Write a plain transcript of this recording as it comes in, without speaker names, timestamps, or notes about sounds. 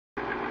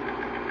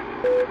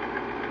The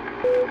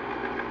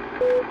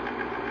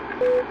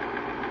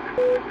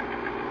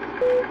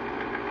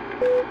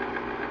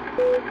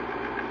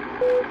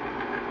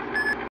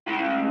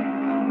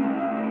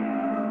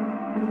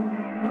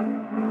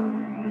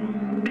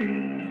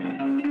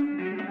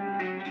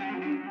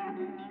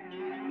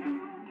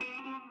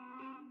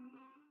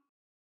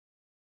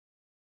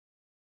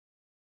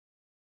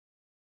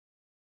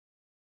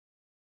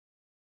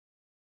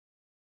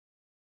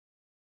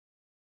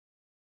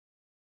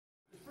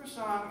first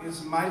song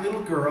is My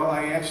Little Girl.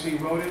 I actually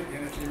wrote it,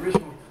 and the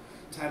original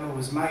title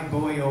was My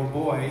Boy, Oh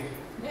Boy,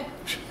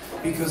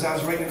 because I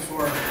was writing it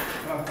for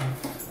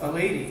a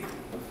lady,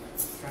 a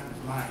friend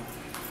of mine.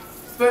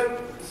 But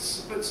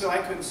so I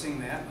couldn't sing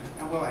that.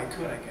 Well, I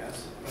could, I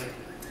guess, but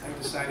I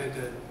decided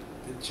to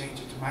change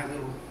it to My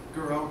Little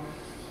Girl.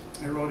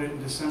 I wrote it in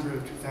December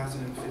of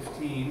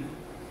 2015.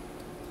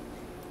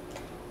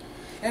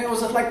 And it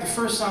was like the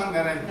first song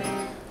that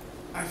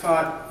I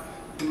thought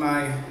in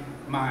my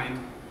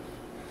mind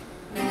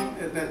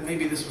that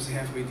maybe this was a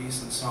halfway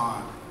decent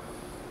song.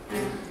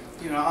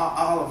 You know,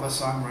 all of us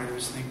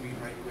songwriters think we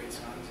write great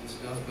songs and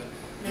stuff, but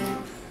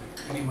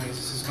anyways,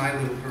 this is My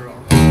Little Girl.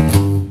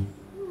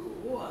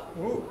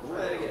 Ooh,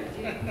 try it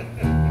again.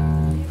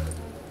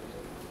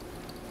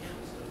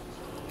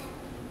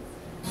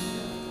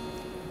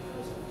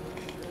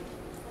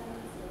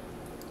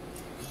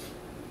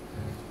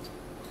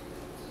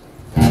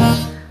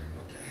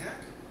 What the heck?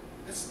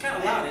 It's kind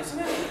of loud, isn't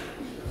it? I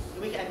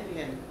think we can.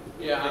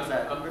 Yeah,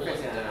 I'm we're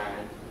fixing it on our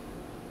end.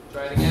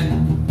 Try it again.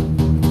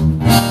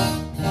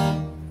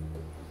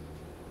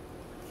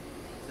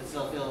 Does it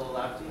still feel a little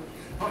loud to you?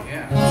 Oh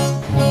yeah.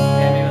 Yeah,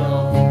 maybe a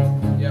little.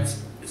 Yep.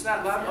 It's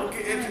not loud.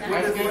 Okay,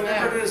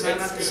 whatever it is, I'm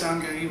not the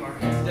sound guy anymore.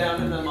 It's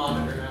down in the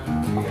monitor now.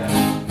 Yeah.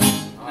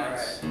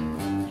 Nice.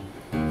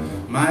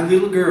 Alright. My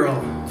little girl.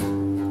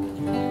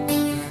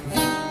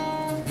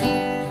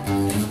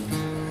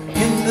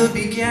 In the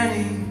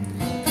beginning,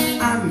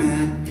 I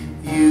met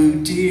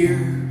you,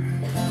 dear.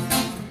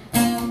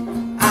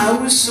 I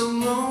was so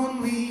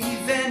lonely,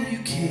 then you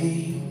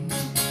came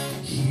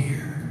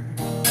here.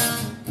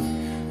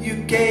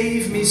 You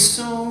gave me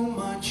so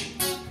much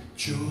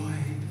joy,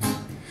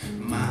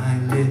 my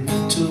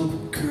little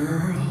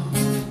girl.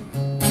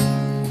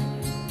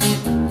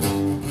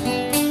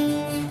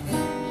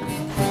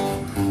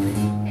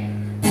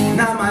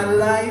 Now my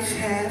life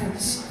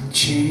has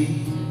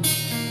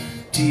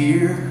changed,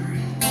 dear.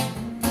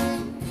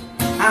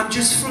 I'm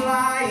just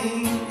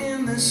flying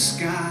in the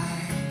sky,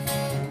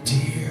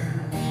 dear.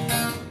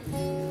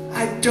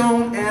 I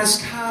don't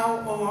ask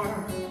how or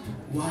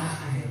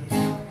why,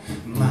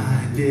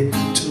 my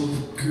little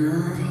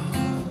girl.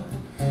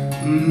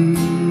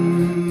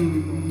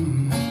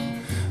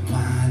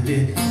 My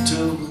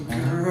little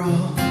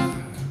girl.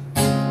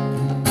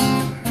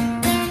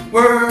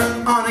 We're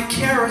on a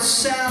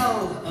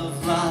carousel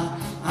of love.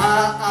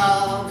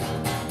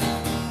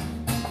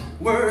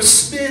 We're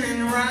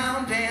spinning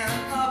round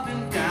and up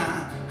and down.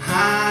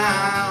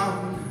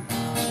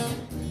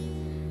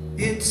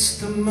 It's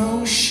the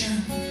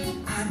motion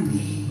I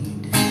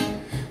need,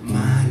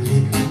 my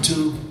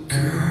little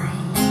girl.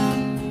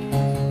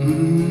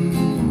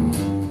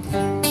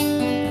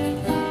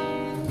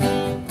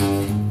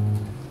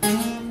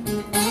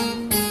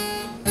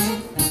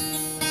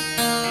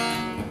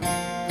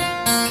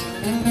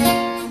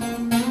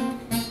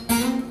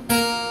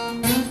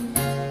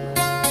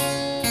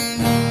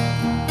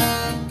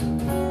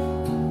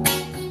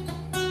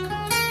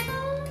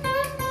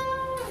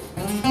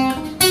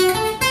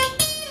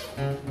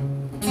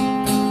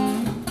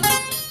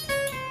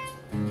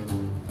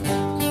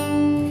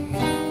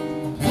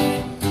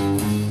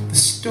 The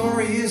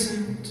story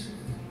isn't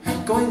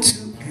going to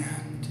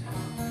end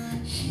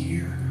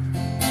here.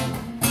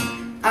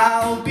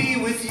 I'll be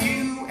with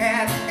you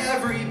at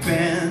every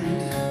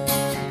bend,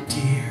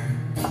 dear,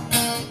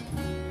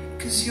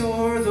 'cause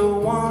you're the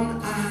one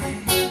I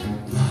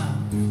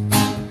love,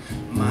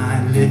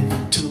 my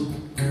little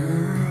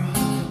girl.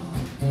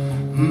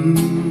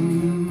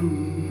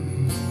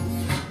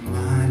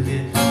 My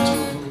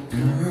little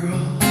girl.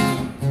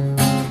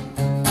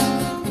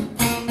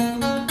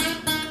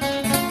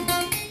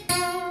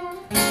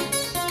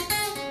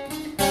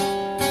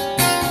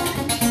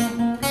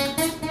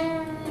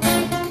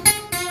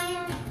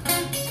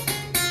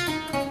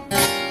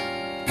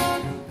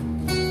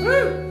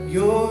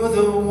 You're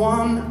the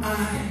one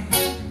I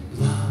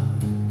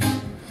love,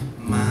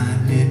 my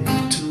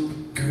little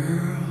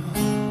girl.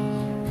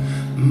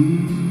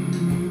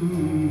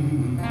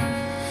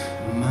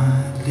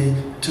 My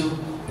little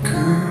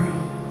girl.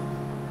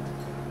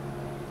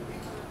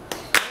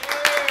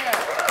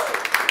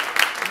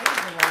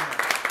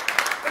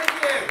 Thank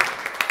you.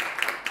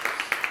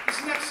 This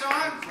next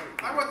song,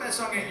 I wrote that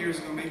song 8 years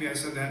ago, maybe I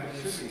said that.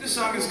 This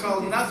song is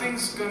called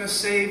Nothing's Gonna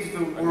Save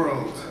the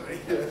World.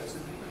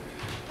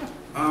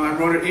 I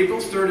wrote it April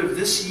 3rd of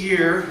this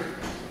year,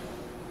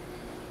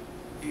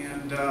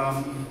 and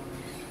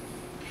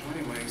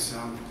anyways,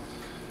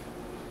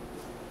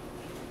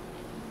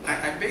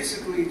 I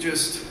basically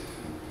just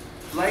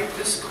like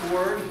this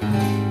chord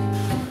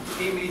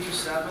A major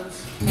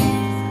sevenths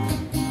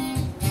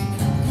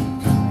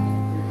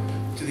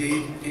to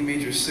the A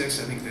major six,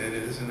 I think that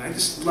is, and I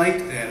just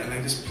liked that, and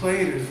I just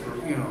played it for,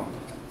 you know,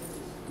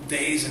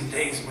 days and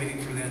days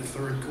waiting for that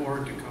third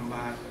chord to come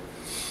by.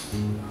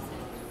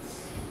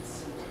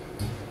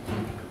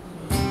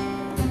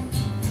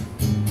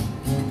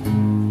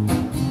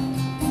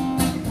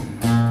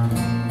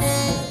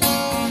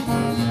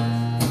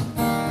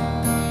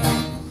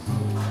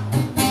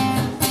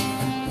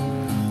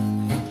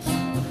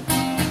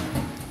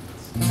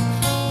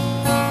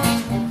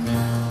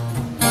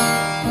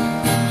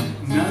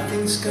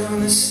 Nothing's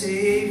gonna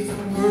save the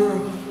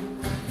world.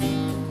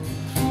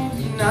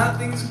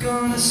 Nothing's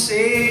gonna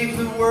save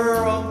the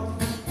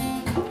world.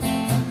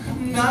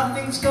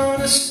 Nothing's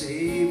gonna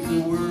save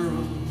the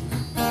world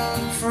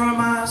from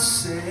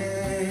ourselves.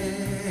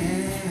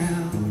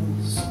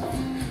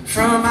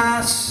 From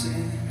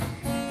ourselves.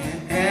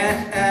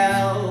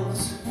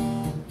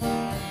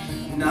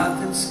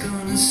 Nothing's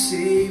gonna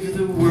save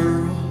the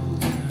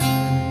world.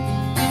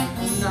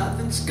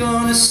 Nothing's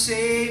gonna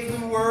save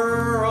the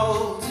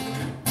world.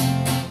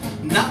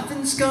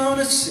 Nothing's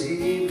gonna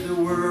save the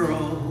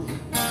world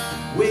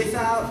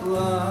without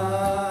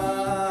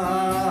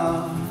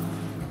love.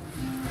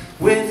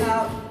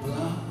 Without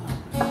love.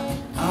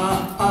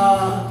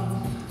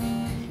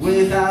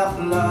 Without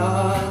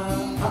love.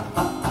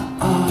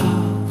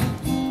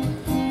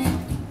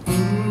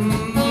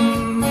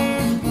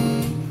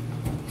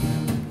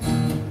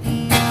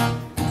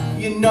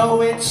 You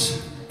know it's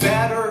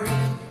better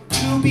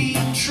to be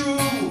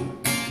true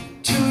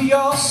to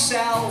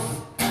yourself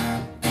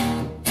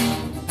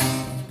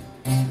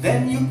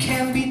than you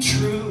can be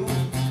true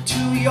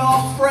to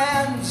your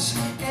friends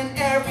and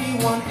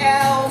everyone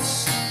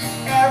else.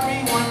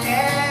 Everyone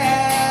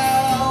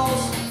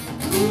else.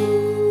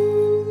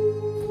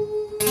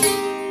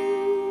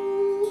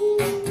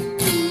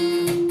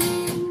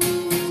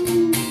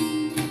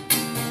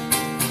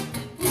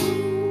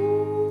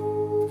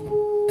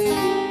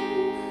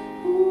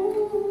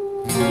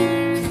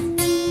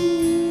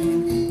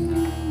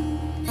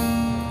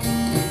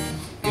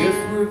 If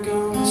we're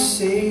gonna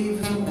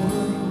save the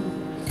world,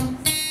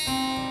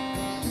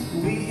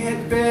 we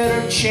had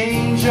better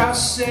change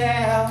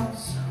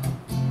ourselves.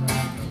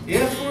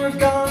 If we're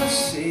gonna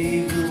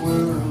save the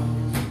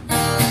world,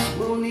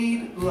 we'll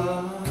need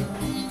love.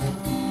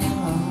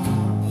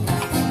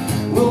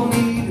 We'll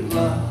need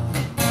love.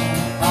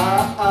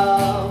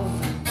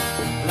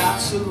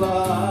 Lots of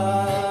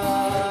love.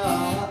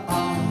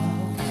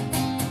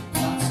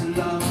 Lots of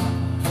love.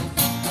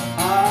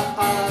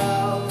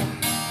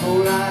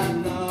 Whole lot of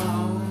love.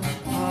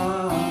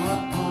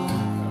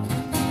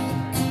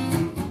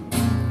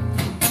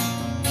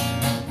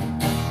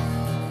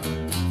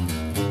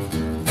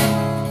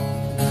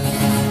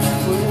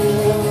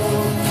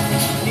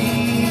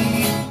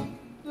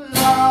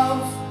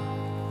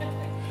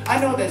 I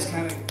know that's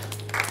kind of goofy.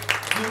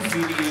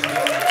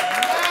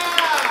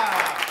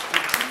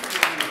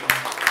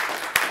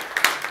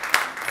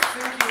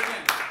 Thank you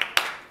again.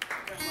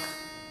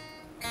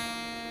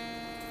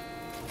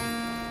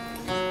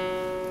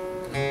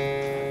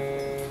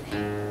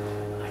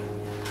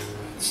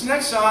 This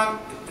next song,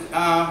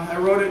 I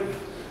wrote it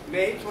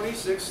May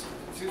 26,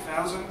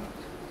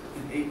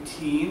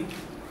 2018,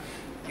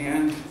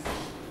 and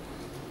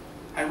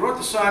I wrote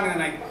the song and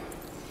then I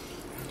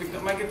picked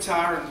up my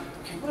guitar and,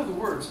 okay, what are the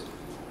words?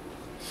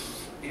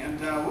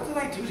 And what did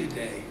I do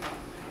today?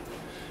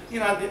 You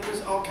know,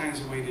 there's all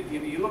kinds of ways.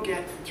 You look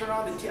at, turn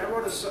on the TV. I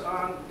wrote a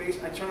song,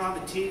 I turned on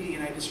the TV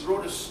and I just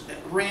wrote a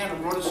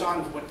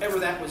song, whatever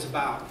that was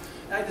about.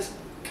 And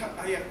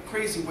I had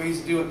crazy ways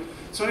to do it.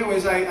 So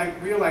anyways, I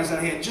realized that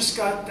I had just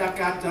got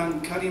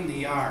done cutting the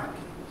yard.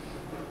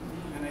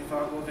 And I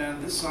thought, well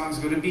then, this song's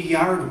going to be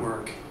yard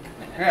work.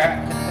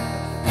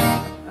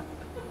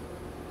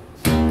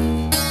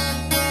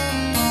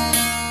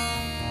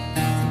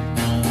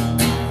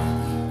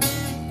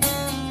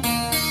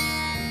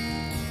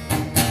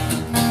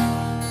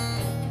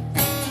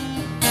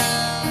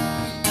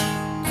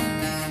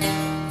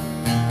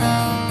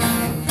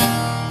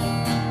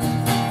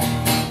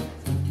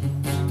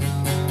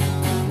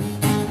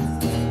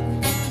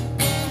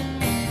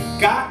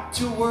 Got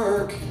to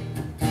work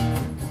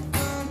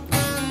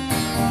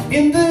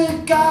in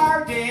the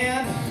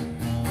garden.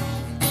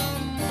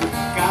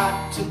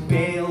 Got to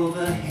bale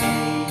the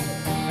hay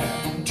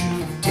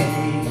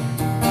today.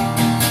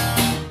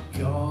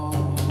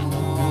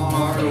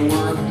 Yard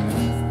work.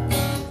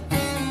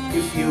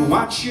 If you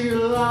want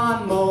your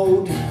lawn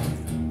mowed,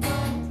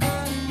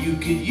 you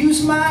could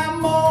use my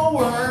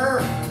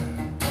mower.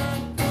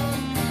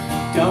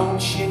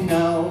 Don't you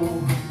know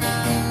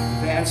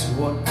that's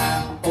what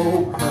I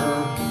owe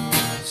her?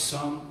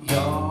 Some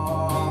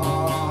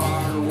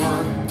yard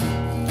work.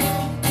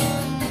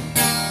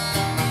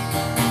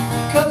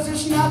 'Cause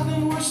there's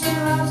nothing worse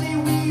than lousy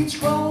weeds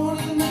growing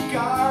in the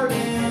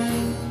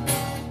garden.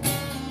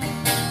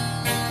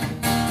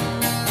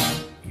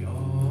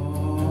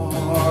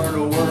 Yard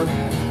work.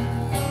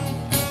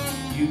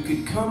 You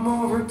could come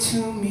over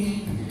to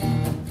me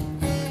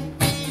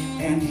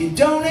and you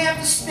don't have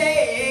to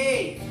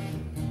stay.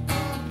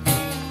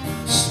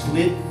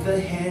 Split the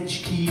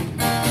hedge, keep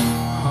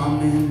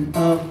humming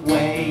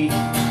away.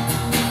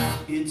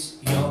 It's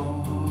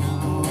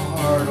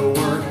yard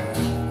work.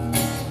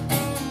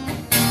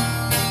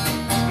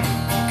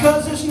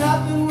 'Cause there's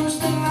nothing worse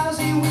than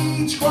lousy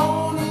weeds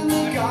growing in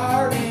the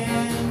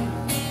garden.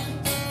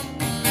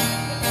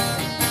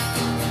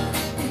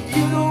 If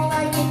you don't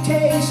like the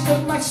taste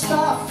of my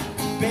stuff,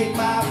 beg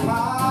my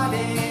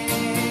pardon.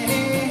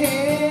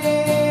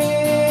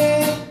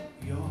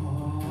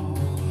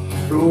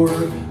 Yard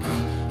work.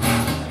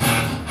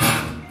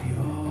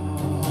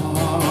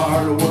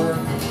 Yard work.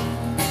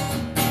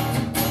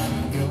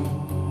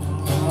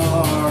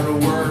 Yard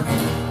work.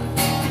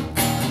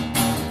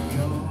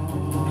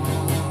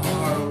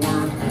 Yard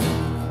work.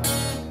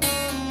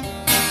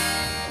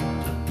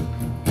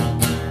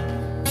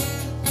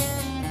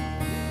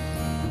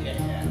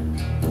 Yeah.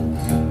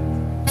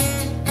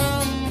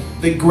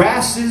 The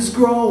grass is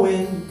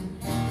growing,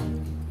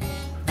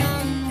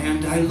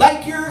 and I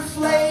like your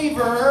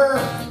flavor.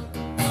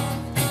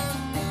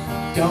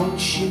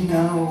 Don't you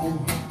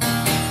know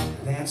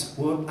that's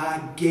what I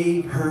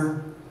gave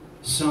her,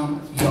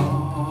 some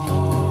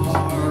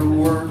yard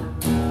work.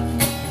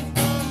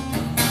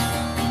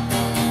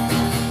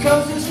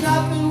 'Cause there's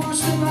nothing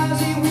worse than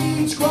lousy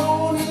weeds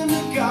growing in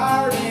the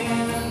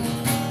garden.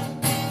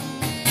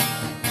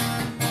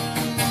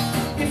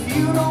 If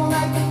you don't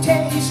like the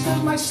taste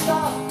of my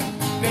stuff,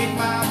 beg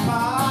my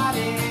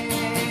pardon.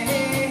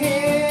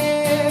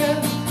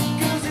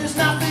 'Cause there's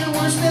nothing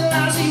worse than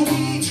lousy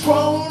weeds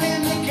growing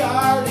in the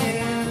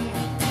garden.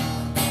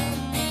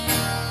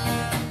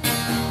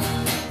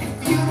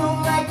 If you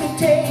don't like the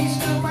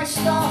taste of my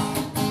stuff,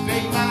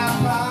 beg my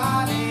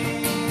pardon.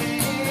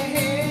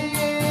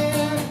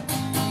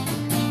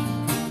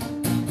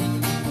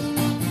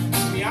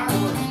 Some yard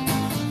work,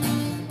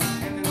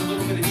 and then a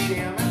little bit of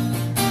jamming.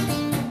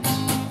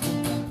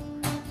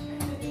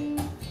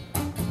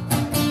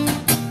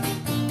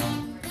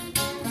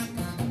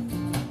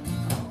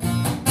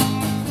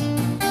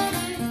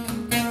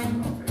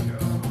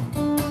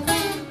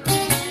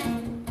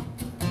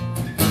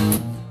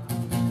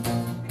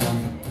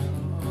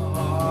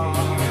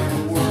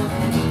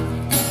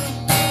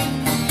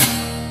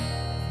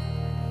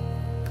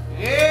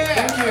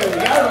 Thank you.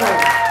 Yard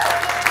work.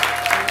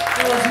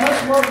 There was much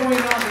more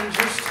going on than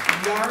just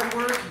yard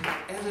work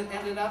as it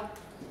ended up.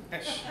 I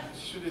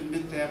should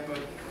admit that, but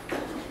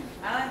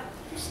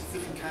there's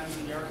different kinds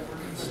of yard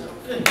work and stuff.